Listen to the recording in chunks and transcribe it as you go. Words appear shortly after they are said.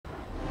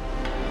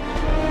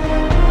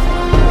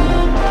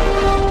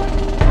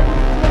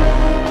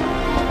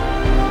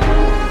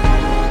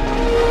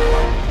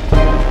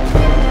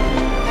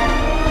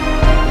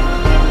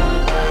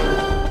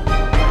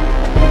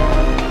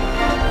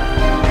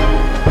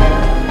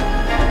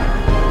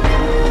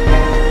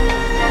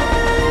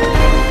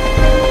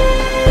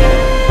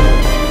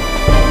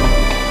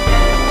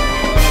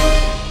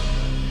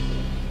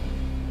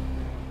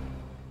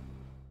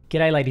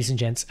G'day ladies and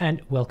gents, and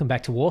welcome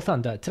back to War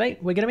Thunder. Today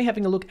we're going to be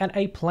having a look at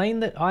a plane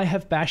that I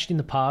have bashed in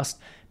the past,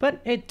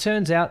 but it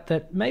turns out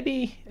that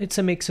maybe it's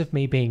a mix of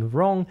me being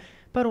wrong,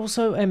 but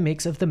also a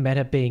mix of the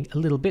meta being a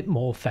little bit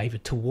more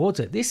favoured towards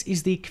it. This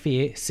is the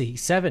Kfir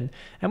C.7,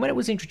 and when it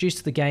was introduced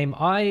to the game,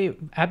 I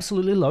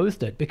absolutely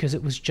loathed it because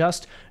it was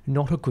just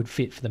not a good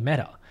fit for the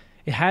meta.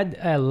 It had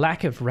a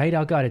lack of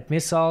radar-guided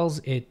missiles,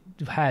 it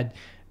had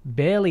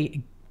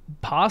barely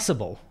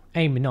passable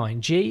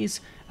AIM-9Gs,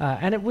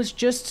 and it was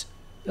just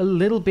a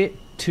little bit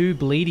too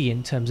bleedy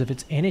in terms of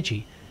its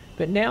energy.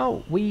 But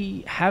now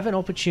we have an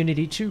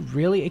opportunity to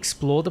really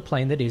explore the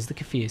plane that is the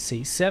Kfir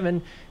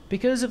C.7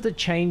 because of the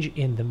change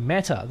in the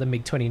meta. The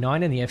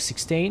MiG-29 and the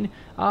F-16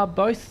 are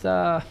both,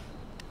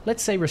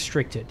 let's say,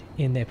 restricted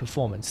in their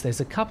performance.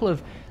 There's a couple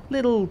of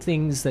little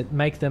things that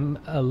make them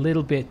a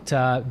little bit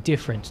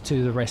different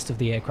to the rest of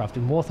the aircraft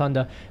in War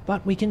Thunder,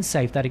 but we can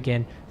save that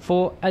again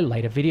for a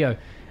later video.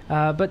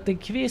 But the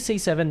Kfir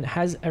C.7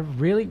 has a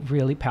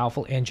really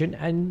powerful engine,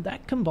 and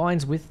that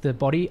combines with the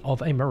body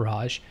of a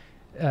Mirage,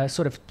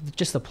 sort of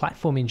just the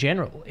platform in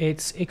general.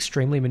 It's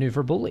extremely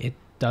maneuverable, it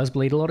does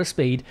bleed a lot of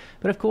speed,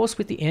 but of course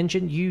with the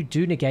engine you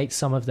do negate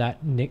some of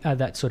that,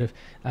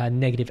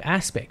 negative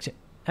aspect.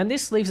 And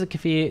this leaves the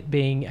Kfir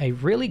being a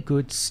really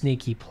good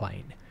sneaky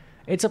plane.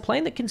 It's a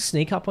plane that can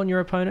sneak up on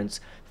your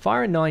opponents,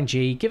 fire a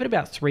 9G, give it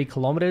about 3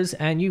 kilometers,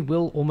 and you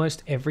will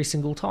almost every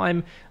single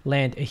time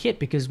land a hit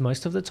because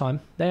most of the time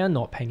they are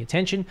not paying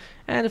attention,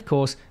 and of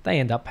course they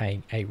end up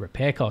paying a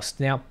repair cost.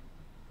 Now,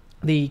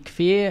 the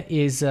Kfir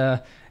is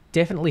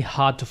definitely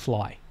hard to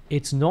fly.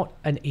 It's not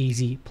an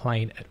easy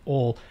plane at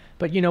all.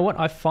 But you know what?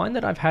 I find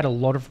that I've had a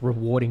lot of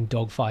rewarding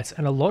dogfights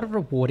and a lot of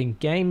rewarding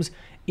games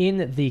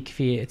in the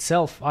Kfir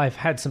itself. I've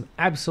had some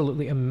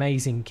absolutely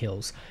amazing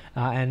kills,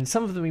 and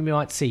some of them we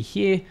might see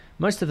here.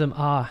 Most of them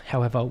are,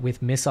 however,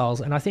 with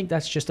missiles, and I think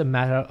that's just a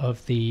matter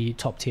of the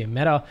top tier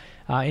meta,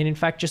 and in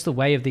fact just the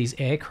way of these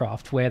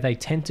aircraft, where they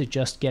tend to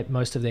just get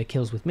most of their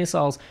kills with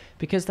missiles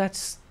because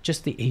that's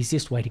just the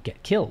easiest way to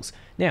get kills.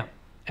 Now,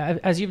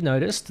 as you've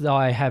noticed,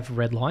 I have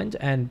redlined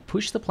and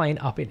pushed the plane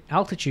up in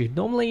altitude.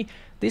 Normally,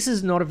 this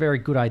is not a very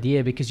good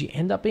idea because you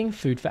end up being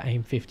food for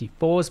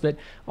AIM-54s, but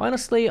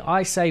honestly,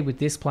 I say with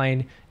this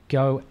plane,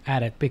 go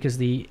at it, because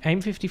the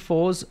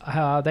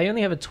AIM-54s, they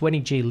only have a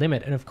 20G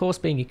limit, and of course,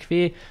 being a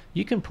Kfir,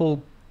 you can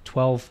pull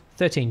 12,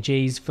 13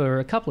 Gs for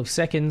a couple of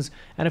seconds,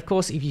 and of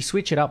course, if you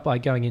switch it up by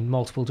going in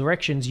multiple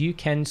directions, you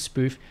can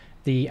spoof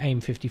the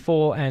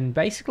AIM-54 and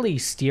basically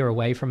steer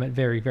away from it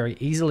very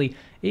easily,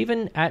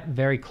 even at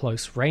very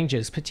close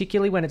ranges.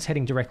 Particularly when it's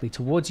heading directly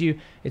towards you,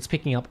 it's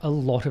picking up a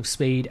lot of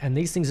speed, and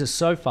these things are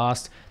so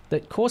fast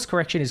that course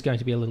correction is going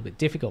to be a little bit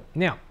difficult.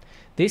 Now,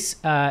 this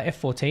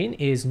F-14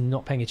 is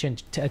not paying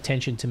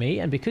attention to me,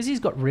 and because he's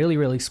got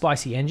really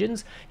spicy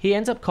engines, he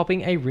ends up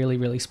copying a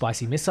really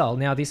spicy missile.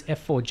 Now, this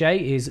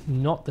F-4J is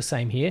not the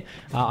same here.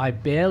 I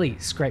barely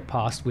scrape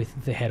past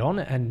with the head-on,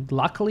 and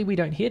luckily we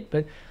don't hit,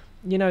 but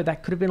you know,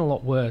 that could have been a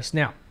lot worse.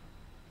 Now,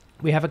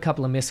 we have a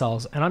couple of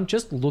missiles, and I'm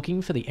just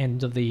looking for the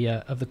end of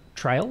the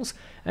trails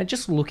and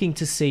just looking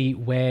to see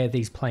where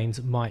these planes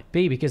might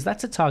be, because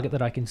that's a target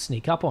that I can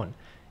sneak up on.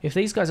 If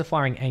these guys are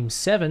firing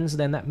AIM-7s,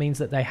 then that means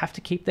that they have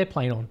to keep their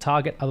plane on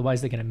target,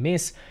 otherwise they're going to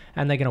miss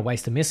and they're going to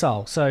waste a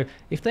missile. So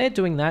if they're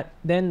doing that,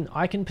 then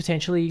I can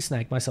potentially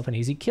snag myself an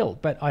easy kill,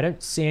 but I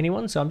don't see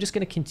anyone, so I'm just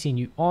going to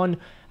continue on,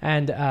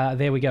 and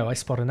there we go. I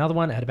spot another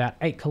one at about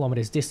 8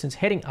 kilometers distance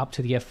heading up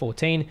to the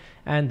F-14,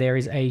 and there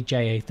is a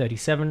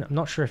JA-37. I'm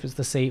not sure if it's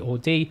the C or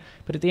D,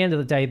 but at the end of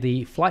the day,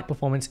 the flight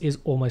performance is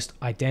almost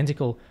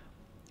identical.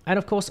 And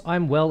of course,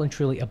 I'm well and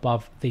truly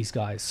above these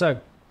guys. So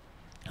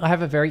I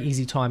have a very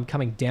easy time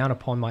coming down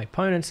upon my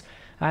opponents,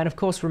 and of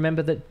course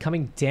remember that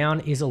coming down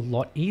is a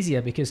lot easier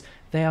because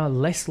they are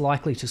less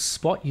likely to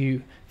spot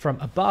you from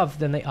above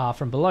than they are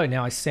from below.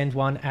 Now I send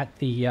one at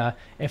the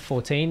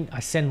F-14, I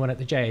send one at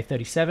the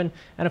JA-37,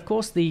 and of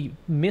course the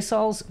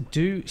missiles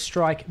do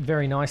strike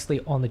very nicely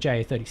on the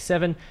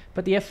JA-37,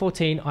 but the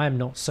F-14 I am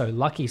not so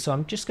lucky, so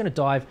I'm just going to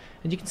dive,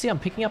 and you can see I'm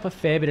picking up a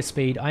fair bit of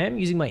speed. I am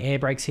using my air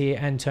brakes here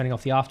and turning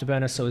off the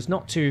afterburner so as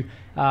not to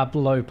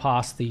blow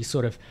past the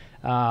sort of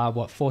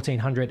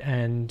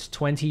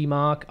 1420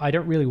 mark. I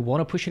don't really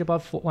want to push it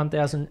above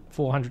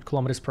 1400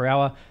 kilometers per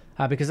hour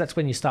because that's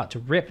when you start to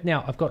rip.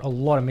 Now, I've got a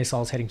lot of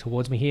missiles heading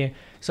towards me here,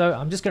 so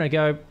I'm just going to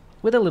go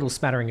with a little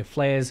smattering of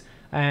flares,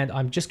 and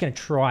I'm just going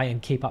to try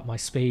and keep up my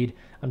speed.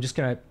 I'm just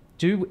going to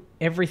do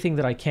everything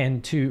that I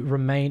can to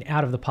remain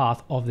out of the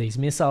path of these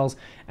missiles,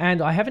 and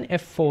I have an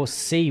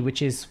F-4C,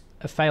 which is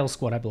a fail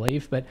squad, I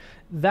believe, but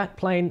that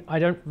plane I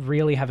don't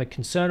really have a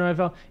concern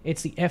over.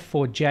 It's the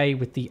F-4J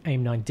with the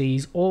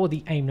AIM-9Ds or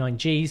the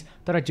AIM-9Gs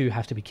that I do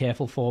have to be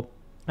careful for.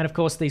 And of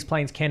course, these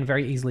planes can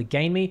very easily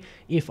gain me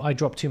if I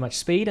drop too much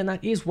speed, and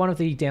that is one of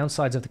the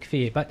downsides of the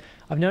Kfir. But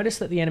I've noticed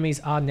that the enemies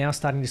are now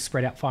starting to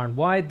spread out far and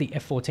wide. The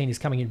F-14 is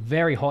coming in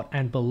very hot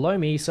and below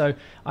me, so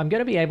I'm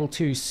going to be able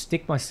to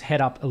stick my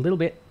head up a little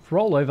bit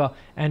roll over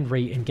and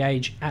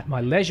re-engage at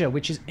my leisure,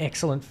 which is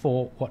excellent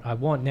for what I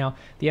want. Now,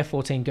 the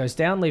F-14 goes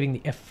down, leaving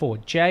the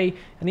F-4J,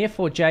 and the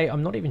F-4J,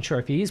 I'm not even sure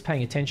if he is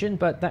paying attention,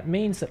 but that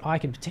means that I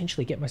can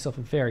potentially get myself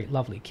a very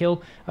lovely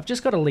kill. I've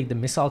just got to lead the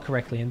missile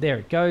correctly, and there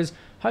it goes.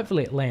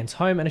 Hopefully it lands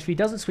home, and if he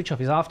doesn't switch off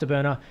his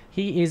afterburner,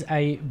 he is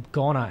a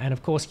goner. And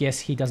of course, yes,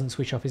 he doesn't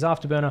switch off his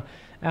afterburner.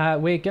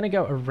 We're going to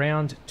go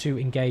around to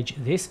engage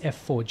this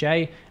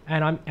F-4J,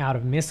 and I'm out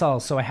of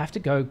missiles, so I have to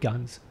go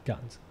guns,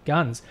 guns,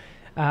 guns.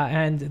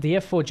 And the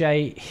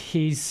F-4J,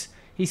 he's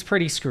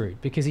pretty screwed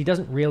because he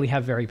doesn't really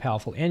have very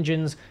powerful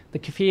engines. The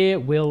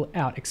Kfir will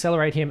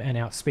out-accelerate him and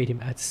outspeed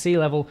him at sea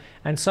level,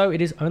 and so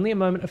it is only a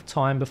moment of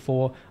time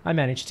before I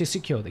manage to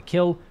secure the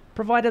kill,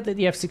 provided that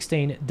the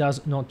F-16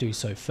 does not do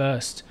so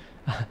first.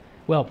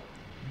 Well,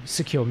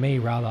 secure me,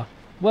 rather.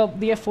 Well,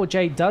 the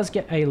F-4J does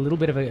get a little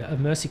bit of a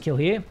mercy kill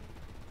here,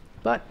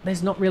 but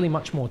there's not really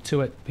much more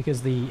to it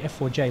because the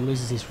F-4J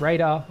loses his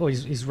radar, or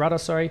his rudder,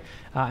 sorry,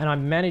 and I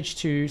managed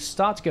to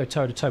start to go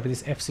toe-to-toe with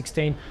this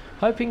F-16,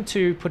 hoping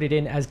to put it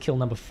in as kill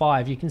number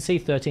 5. You can see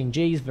 13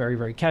 Gs very,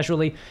 very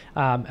casually,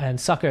 and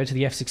sucko to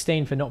the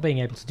F-16 for not being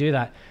able to do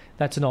that.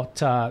 That's not,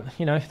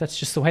 that's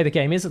just the way the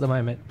game is at the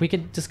moment. We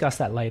could discuss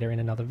that later in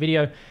another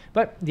video,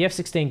 but the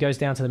F-16 goes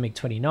down to the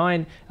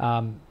MiG-29,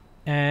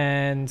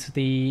 and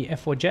the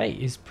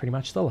F-4J is pretty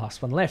much the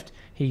last one left.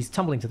 He's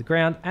tumbling to the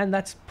ground, and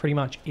that's pretty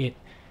much it.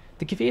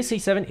 The Kfir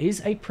C.7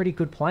 is a pretty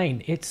good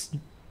plane. It's,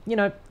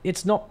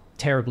 it's not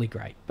terribly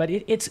great, but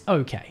it's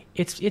okay.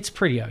 It's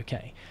pretty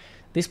okay.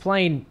 This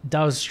plane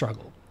does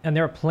struggle, and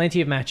there are plenty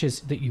of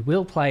matches that you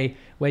will play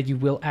where you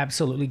will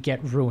absolutely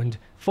get ruined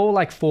for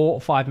like 4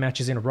 or 5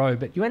 matches in a row,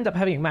 but you end up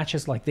having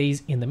matches like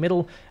these in the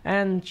middle,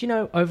 and,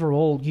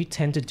 overall, you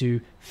tend to do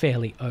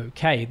fairly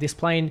okay. This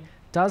plane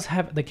does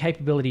have the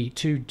capability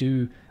to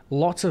do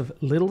lots of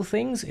little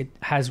things. It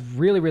has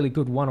really, really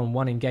good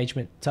one-on-one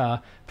engagement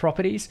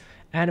properties.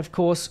 And of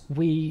course,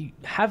 we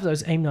have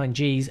those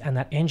AIM-9Gs and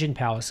that engine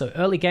power. So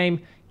early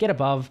game, get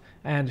above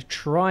and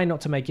try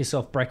not to make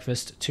yourself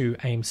breakfast to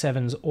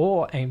AIM-7s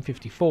or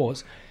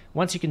AIM-54s.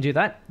 Once you can do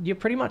that, you're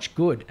pretty much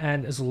good.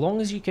 And as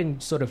long as you can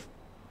sort of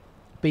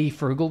be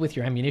frugal with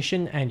your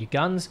ammunition and your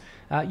guns,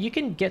 you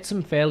can get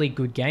some fairly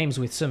good games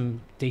with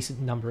some decent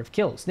number of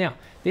kills. Now,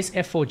 this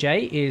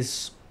F-4J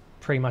is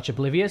pretty much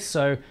oblivious,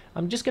 so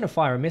I'm just going to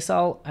fire a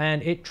missile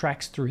and it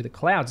tracks through the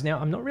clouds. Now,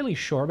 I'm not really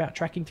sure about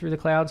tracking through the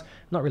clouds. I'm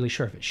not really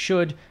sure if it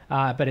should,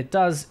 but it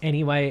does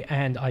anyway,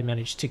 and I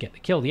managed to get the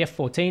kill. The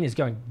F-14 is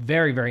going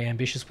very, very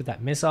ambitious with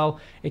that missile.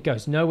 It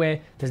goes nowhere.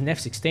 There's an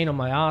F-16 on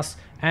my ass,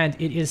 and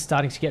it is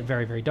starting to get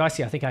very, very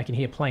dicey. I think I can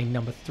hear plane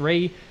number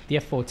 3. The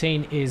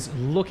F-14 is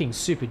looking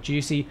super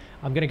juicy.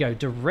 I'm going to go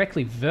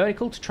directly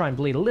vertical to try and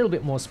bleed a little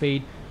bit more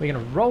speed. We're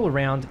going to roll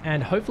around,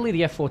 and hopefully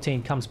the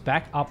F-14 comes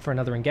back up for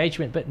another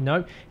engagement, but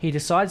no, he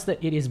decides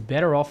that it is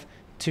better off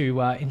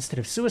to, instead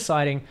of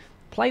suiciding,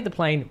 play the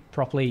plane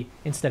properly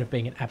instead of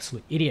being an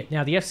absolute idiot.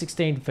 Now, the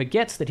F-16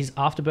 forgets that his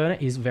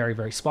afterburner is very,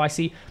 very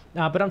spicy,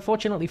 but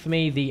unfortunately for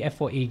me, the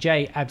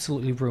F-4EJ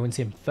absolutely ruins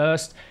him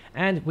first,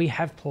 and we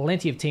have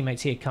plenty of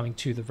teammates here coming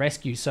to the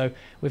rescue. So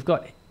we've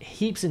got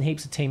heaps and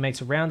heaps of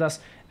teammates around us,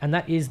 and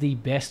that is the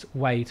best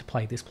way to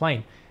play this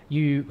plane.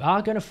 You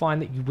are going to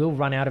find that you will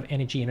run out of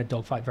energy in a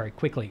dogfight very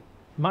quickly.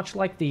 Much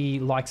like the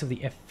likes of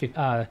the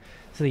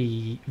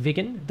the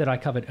Viggen that I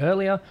covered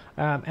earlier,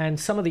 and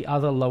some of the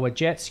other lower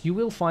jets, you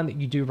will find that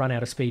you do run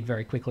out of speed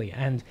very quickly,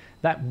 and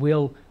that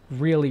will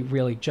really,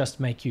 really just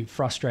make you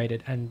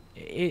frustrated, and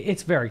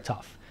it's very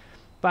tough.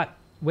 But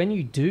when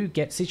you do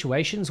get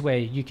situations where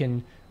you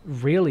can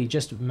really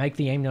just make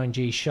the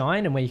AIM-9G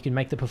shine, and where you can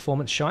make the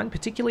performance shine,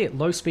 particularly at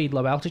low speed,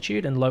 low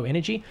altitude, and low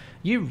energy,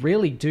 you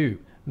really do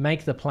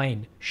make the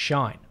plane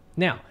shine.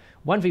 Now,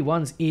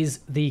 1v1s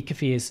is the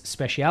Kfir's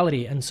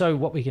speciality, and so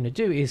what we're going to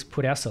do is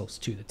put ourselves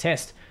to the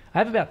test. I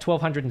have about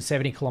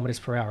 1270 kilometers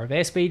per hour of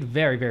airspeed,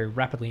 very, very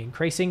rapidly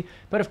increasing,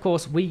 but of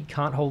course we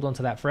can't hold on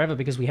to that forever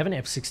because we have an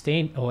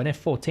F-16 or an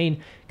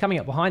F-14 coming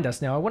up behind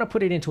us. Now, I want to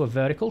put it into a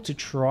vertical to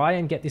try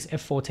and get this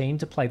F-14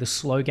 to play the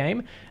slow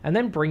game, and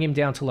then bring him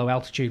down to low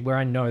altitude where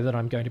I know that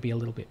I'm going to be a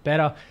little bit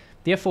better.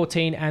 The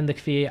F-14 and the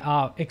Kfir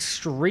are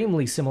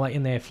extremely similar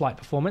in their flight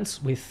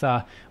performance, with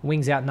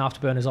wings out and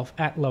afterburners off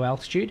at low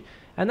altitude.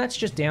 And that's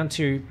just down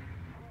to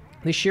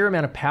the sheer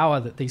amount of power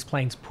that these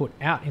planes put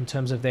out in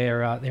terms of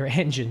their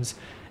engines.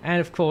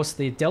 And of course,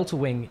 the Delta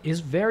Wing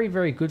is very,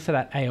 very good for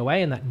that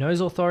AOA and that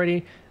nose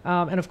authority.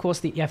 And of course,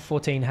 the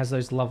F-14 has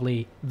those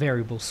lovely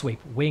variable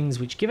sweep wings,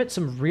 which give it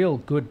some real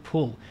good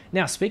pull.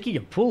 Now, speaking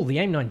of pull, the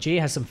AIM-9G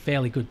has some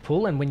fairly good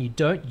pull, and when you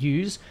don't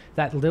use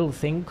that little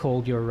thing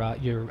called your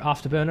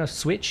afterburner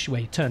switch,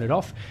 where you turn it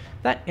off,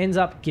 that ends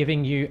up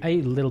giving you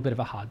a little bit of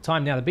a hard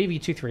time. Now, the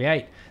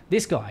BV-238,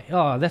 this guy,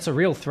 oh, that's a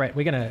real threat.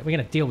 We're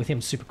gonna deal with him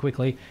super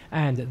quickly,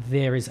 and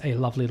there is a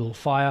lovely little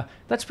fire.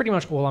 That's pretty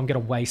much all I'm gonna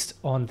waste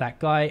on that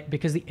guy,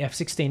 because the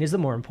F-16 is the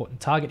more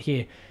important target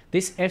here.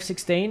 This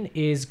F-16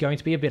 is going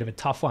to be a bit of a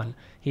tough one.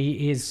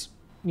 He is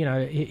you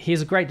know,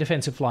 he's a great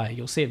defensive flyer.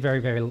 You'll see it very,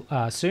 very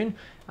soon.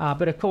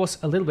 But of course,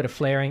 a little bit of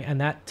flaring, and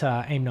that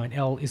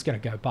AIM-9L is going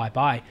to go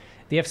bye-bye.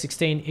 The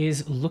F-16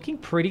 is looking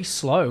pretty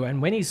slow,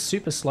 and when he's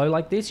super slow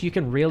like this, you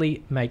can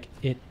really make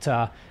it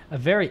a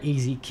very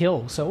easy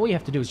kill. So all you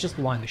have to do is just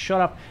line the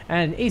shot up,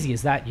 and easy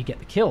as that, you get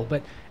the kill.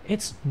 But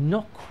it's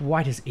not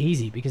quite as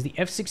easy because the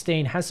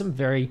F-16 has some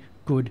very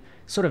good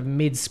sort of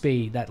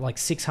mid-speed, that like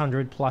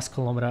 600 plus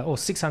kilometer, or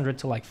 600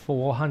 to like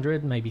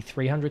 400, maybe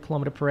 300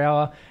 kilometer per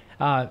hour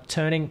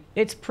turning.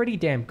 It's pretty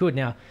damn good.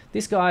 Now,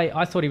 this guy,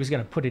 I thought he was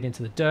going to put it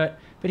into the dirt,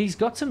 but he's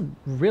got some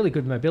really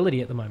good mobility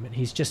at the moment.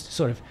 He's just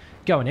sort of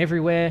going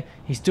everywhere.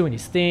 He's doing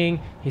his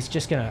thing. He's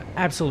just going to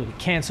absolutely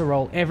cancer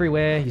roll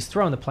everywhere. He's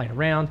throwing the plane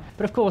around.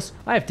 But of course,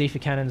 I have defer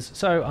cannons,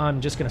 so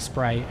I'm just going to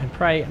spray and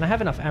pray. And I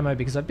have enough ammo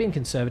because I've been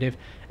conservative.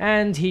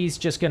 And he's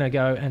just going to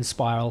go and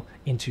spiral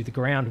into the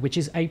ground, which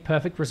is a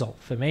perfect result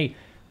for me.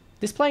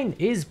 This plane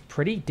is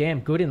pretty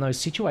damn good in those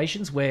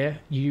situations where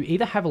you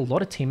either have a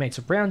lot of teammates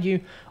around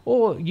you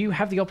or you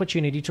have the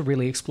opportunity to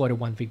really exploit a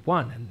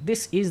 1v1. And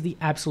this is the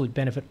absolute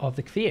benefit of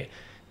the Kfir.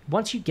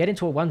 Once you get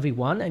into a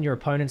 1v1 and your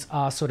opponents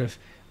are sort of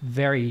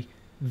very,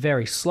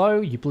 very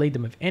slow, you bleed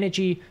them of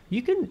energy,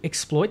 you can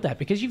exploit that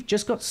because you've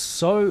just got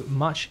so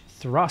much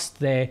thrust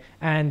there.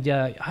 And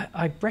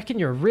I reckon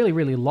you're a really,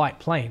 really light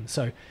plane.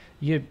 So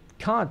you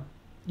can't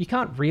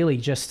really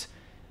just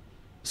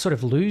sort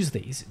of lose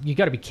these. You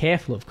got to be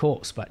careful, of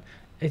course, but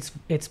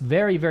it's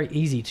very, very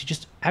easy to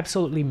just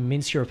absolutely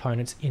mince your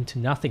opponents into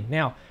nothing.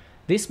 Now,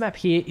 this map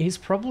here is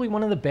probably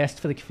one of the best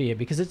for the Kfir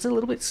because it's a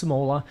little bit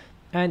smaller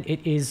and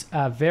it is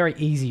very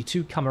easy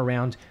to come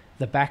around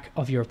the back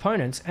of your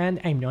opponents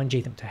and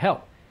AIM-9G them to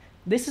hell.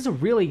 This is a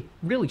really,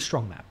 really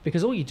strong map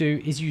because all you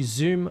do is you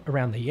zoom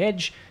around the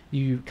edge,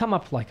 you come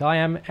up like I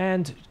am,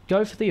 and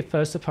go for the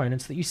first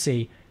opponents that you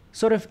see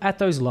sort of at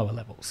those lower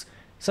levels.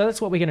 So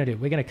that's what we're going to do.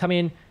 We're going to come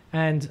in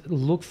and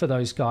look for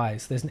those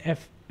guys. There's an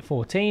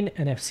F-14,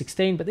 an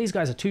F-16, but these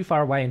guys are too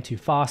far away and too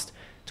fast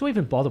to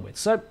even bother with.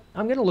 So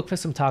I'm going to look for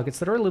some targets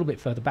that are a little bit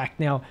further back.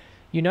 Now,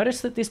 you notice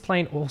that this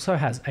plane also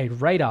has a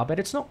radar, but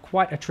it's not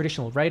quite a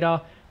traditional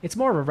radar. It's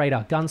more of a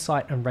radar gun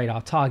sight and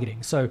radar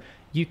targeting. So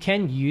you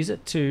can use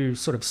it to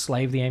sort of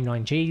slave the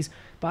AIM-9Gs,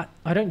 but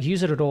I don't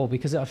use it at all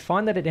because I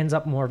find that it ends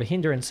up more of a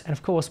hindrance. And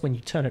of course, when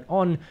you turn it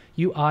on,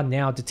 you are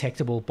now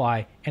detectable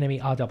by enemy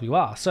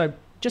RWR. So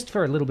just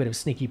for a little bit of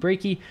sneaky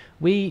breaky,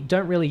 we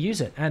don't really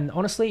use it. And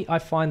honestly, I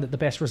find that the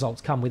best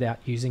results come without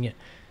using it.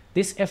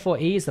 This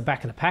F4E is the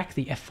back of the pack,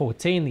 the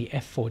F14, the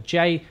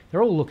F4J,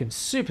 they're all looking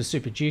super,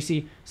 super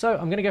juicy. So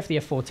I'm going to go for the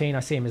F14, I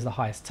see him as the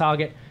highest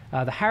target.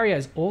 The Harrier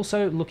is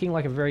also looking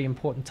like a very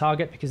important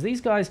target because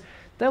these guys,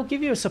 they'll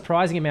give you a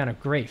surprising amount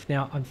of grief.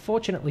 Now,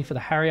 unfortunately for the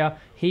Harrier,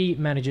 he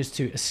manages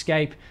to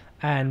escape.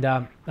 And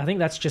I think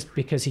that's just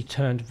because he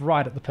turned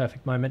right at the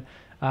perfect moment.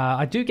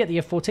 I do get the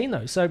F14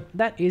 though, so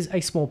that is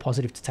a small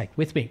positive to take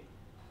with me.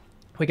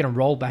 We're going to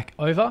roll back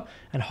over,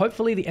 and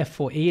hopefully the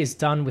F4E is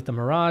done with the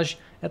Mirage,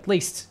 at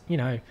least, you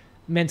know,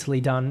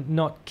 mentally done,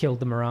 not killed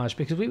the Mirage,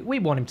 because we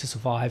want him to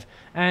survive.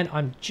 And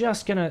I'm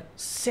just going to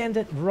send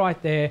it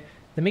right there.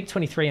 The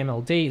MiG-23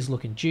 MLD is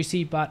looking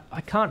juicy, but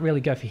I can't really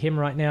go for him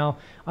right now.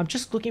 I'm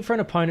just looking for an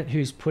opponent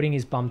who's putting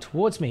his bum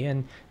towards me,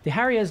 and the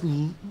Harrier's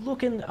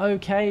looking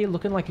okay,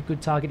 looking like a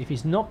good target. If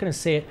he's not going to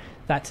see it,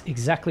 that's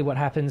exactly what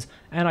happens,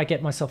 and I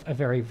get myself a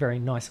very, very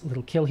nice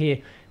little kill here,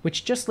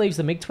 which just leaves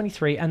the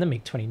MiG-23 and the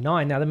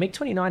MiG-29. Now, the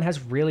MiG-29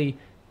 has really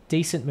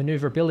decent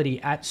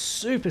maneuverability at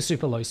super,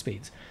 super low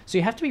speeds. So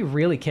you have to be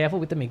really careful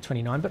with the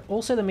MiG-29, but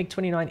also the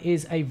MiG-29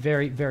 is a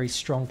very, very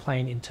strong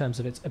plane in terms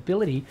of its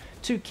ability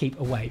to keep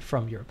away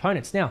from your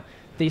opponents. Now,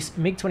 this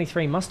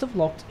MiG-23 must have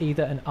locked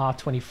either an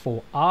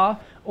R-24R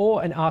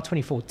or an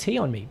R-24T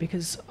on me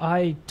because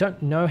I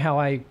don't know how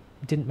I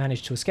didn't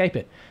manage to escape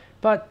it.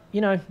 But, you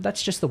know,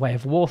 that's just the way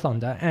of War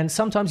Thunder, and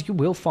sometimes you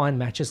will find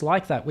matches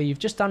like that where you've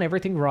just done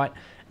everything right,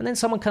 and then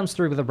someone comes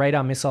through with a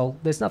radar missile,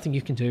 there's nothing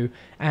you can do,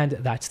 and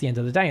that's the end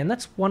of the day. And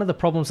that's one of the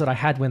problems that I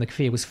had when the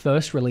Kfir was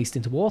first released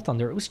into War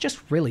Thunder. It was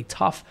just really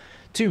tough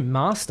to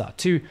master,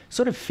 to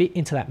sort of fit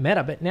into that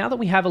meta. But now that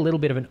we have a little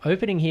bit of an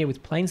opening here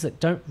with planes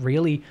that don't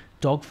really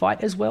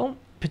dogfight as well,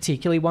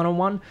 particularly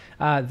one-on-one,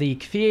 the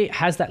Kfir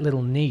has that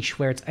little niche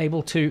where it's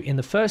able to, in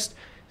the first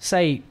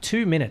say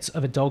 2 minutes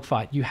of a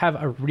dogfight, you have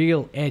a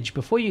real edge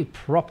before you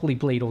properly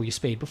bleed all your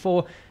speed,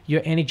 before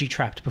you're energy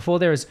trapped, before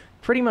there is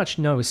pretty much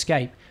no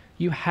escape.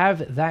 You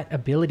have that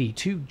ability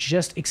to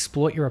just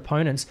exploit your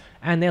opponents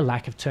and their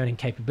lack of turning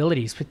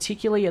capabilities,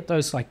 particularly at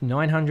those like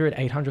 900,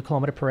 800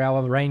 kilometer per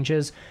hour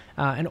ranges,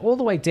 and all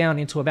the way down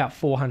into about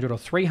 400 or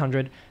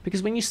 300,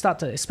 because when you start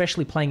to,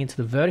 especially playing into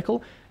the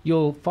vertical,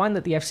 you'll find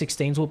that the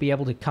F-16s will be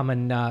able to come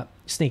and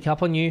sneak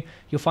up on you.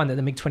 You'll find that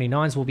the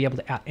MiG-29s will be able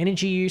to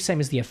out-energy you, same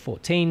as the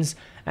F-14s.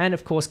 And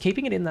of course,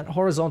 keeping it in that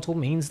horizontal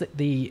means that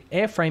the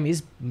airframe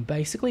is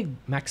basically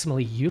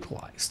maximally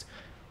utilized.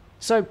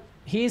 So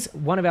here's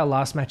one of our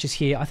last matches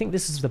here. I think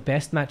this is the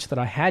best match that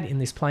I had in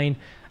this plane,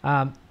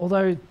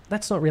 although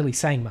that's not really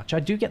saying much. I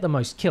do get the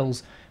most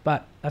kills,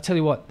 but I'll tell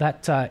you what,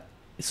 that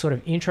sort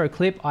of intro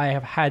clip, I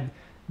have had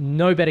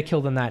no better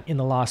kill than that in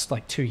the last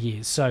like 2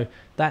 years. So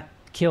that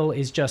kill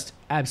is just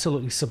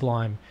absolutely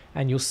sublime.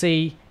 And you'll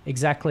see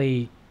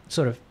exactly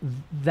sort of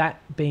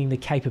that being the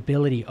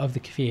capability of the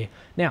Kfir.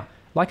 Now,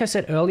 like I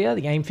said earlier,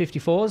 the AIM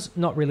 54s,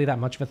 not really that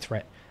much of a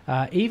threat.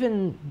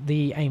 Even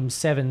the AIM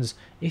 7s,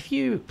 if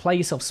you play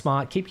yourself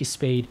smart, keep your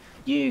speed,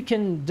 you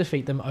can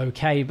defeat them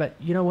okay, but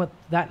you know what?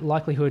 That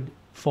likelihood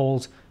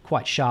falls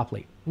quite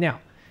sharply.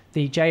 Now,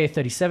 the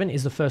JA-37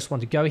 is the first one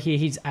to go here.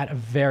 He's at a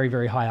very,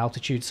 very high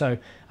altitude, so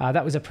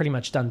that was a pretty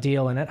much done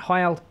deal. And at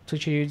high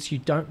altitudes, you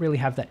don't really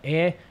have that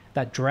air,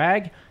 that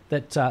drag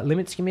that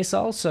limits your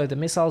missiles, so the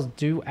missiles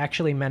do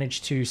actually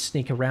manage to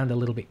sneak around a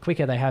little bit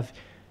quicker. They have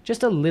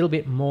just a little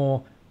bit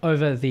more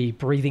over the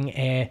breathing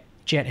air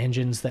jet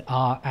engines that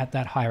are at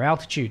that higher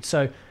altitude.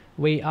 So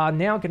we are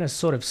now going to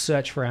sort of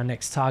search for our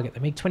next target. The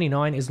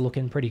MiG-29 is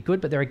looking pretty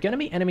good, but there are going to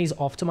be enemies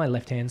off to my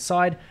left-hand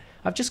side.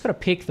 I've just got to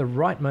pick the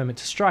right moment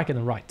to strike and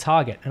the right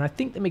target, and I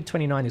think the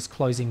MiG-29 is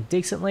closing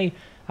decently.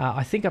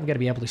 I think I'm going to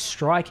be able to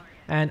strike,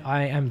 and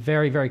I am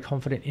very, very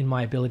confident in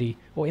my ability,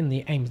 or in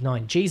the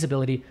AIM-9G's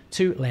ability,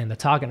 to land the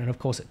target, and of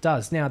course it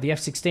does. Now, the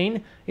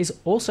F-16 is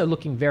also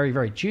looking very,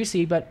 very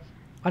juicy, but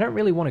I don't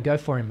really want to go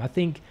for him. I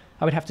think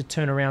I would have to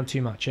turn around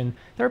too much, and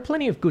there are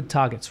plenty of good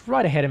targets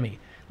right ahead of me,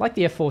 like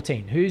the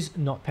F-14, who's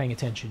not paying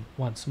attention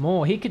once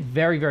more. He could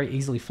very, very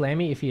easily flare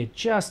me if he had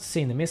just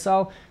seen the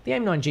missile. The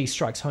AIM-9G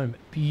strikes home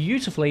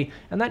beautifully,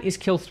 and that is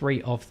kill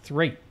 3 of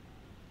 3.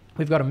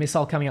 We've got a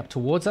missile coming up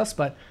towards us,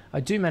 but I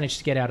do manage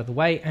to get out of the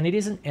way, and it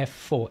is an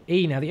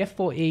F-4E. Now, the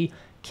F-4E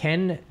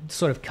can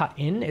sort of cut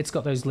in. It's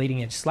got those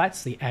leading edge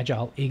slats, the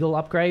Agile Eagle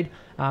upgrade,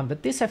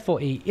 but this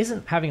F-4E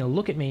isn't having a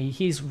look at me.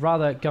 He's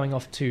rather going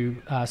off to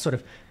sort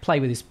of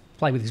play with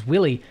his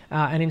willy,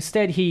 and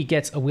instead he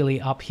gets a willy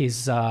up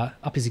his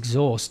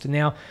exhaust.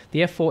 Now,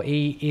 the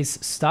F-4E is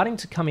starting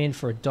to come in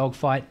for a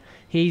dogfight.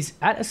 He's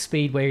at a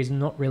speed where he's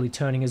not really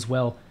turning as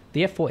well.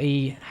 The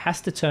F-4E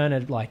has to turn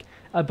at like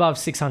above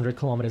 600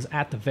 kilometers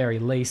at the very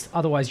least.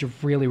 Otherwise, you're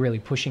really, really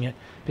pushing it,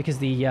 because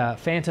the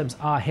Phantoms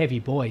are heavy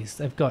boys.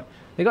 They've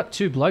got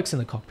 2 blokes in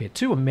the cockpit,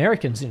 2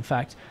 Americans, in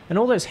fact, and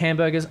all those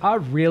hamburgers are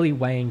really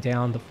weighing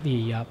down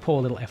the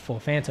poor little F-4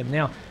 Phantom.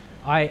 Now,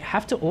 I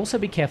have to also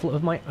be careful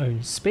of my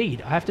own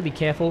speed. I have to be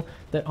careful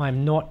that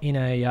I'm not in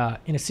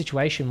a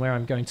situation where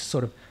I'm going to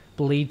sort of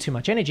bleed too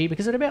much energy,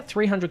 because at about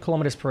 300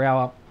 kilometers per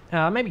hour,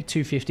 maybe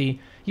 250,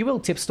 you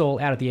will tip stall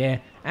out of the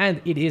air, and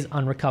it is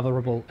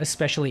unrecoverable,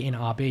 especially in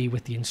RB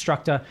with the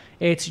instructor.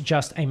 It's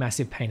just a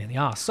massive pain in the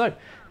ass. So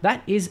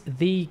that is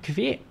the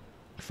Kfir.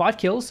 5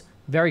 kills,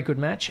 very good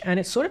match, and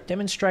it sort of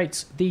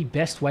demonstrates the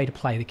best way to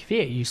play the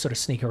Kfir. You sort of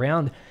sneak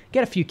around,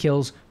 get a few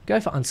kills,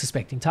 go for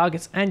unsuspecting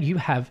targets, and you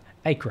have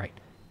a great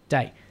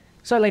day.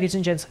 So ladies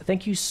and gents,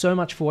 thank you so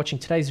much for watching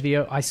today's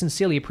video. I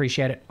sincerely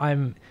appreciate it.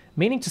 I'm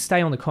meaning to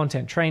stay on the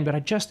content train, but I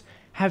just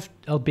have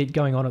a bit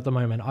going on at the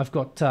moment. I've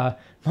got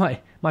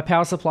my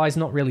power supply is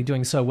not really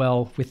doing so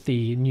well with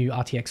the new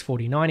RTX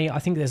 4090. I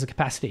think there's a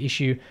capacitor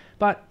issue,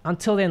 but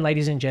until then,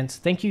 ladies and gents,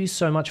 thank you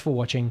so much for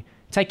watching.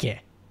 Take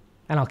care,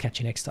 and I'll catch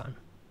you next time.